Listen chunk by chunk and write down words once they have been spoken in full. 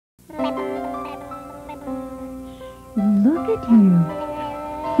at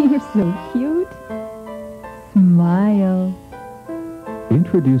you. You're so cute. Smile.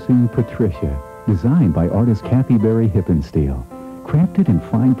 Introducing Patricia, designed by artist Kathy Berry Hippensteel. Crafted in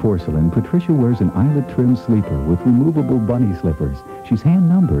fine porcelain, Patricia wears an eyelet trim sleeper with removable bunny slippers. She's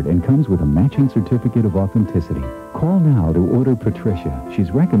hand-numbered and comes with a matching certificate of authenticity. Call now to order Patricia.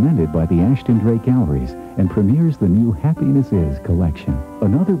 She's recommended by the Ashton Drake Galleries and premieres the new Happiness Is collection.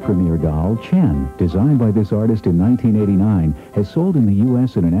 Another premier doll, Chen, designed by this artist in 1989, has sold in the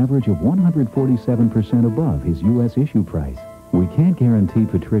U.S. at an average of 147% above his U.S. issue price. We can't guarantee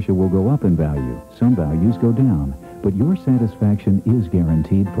Patricia will go up in value. Some values go down. But your satisfaction is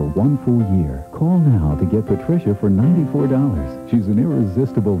guaranteed for 1 full year. Call now to get Patricia for $94. She's an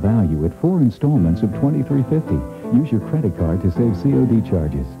irresistible value at 4 installments of $23.50. Use your credit card to save COD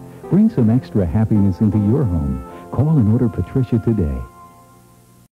charges. Bring some extra happiness into your home. Call and order Patricia today.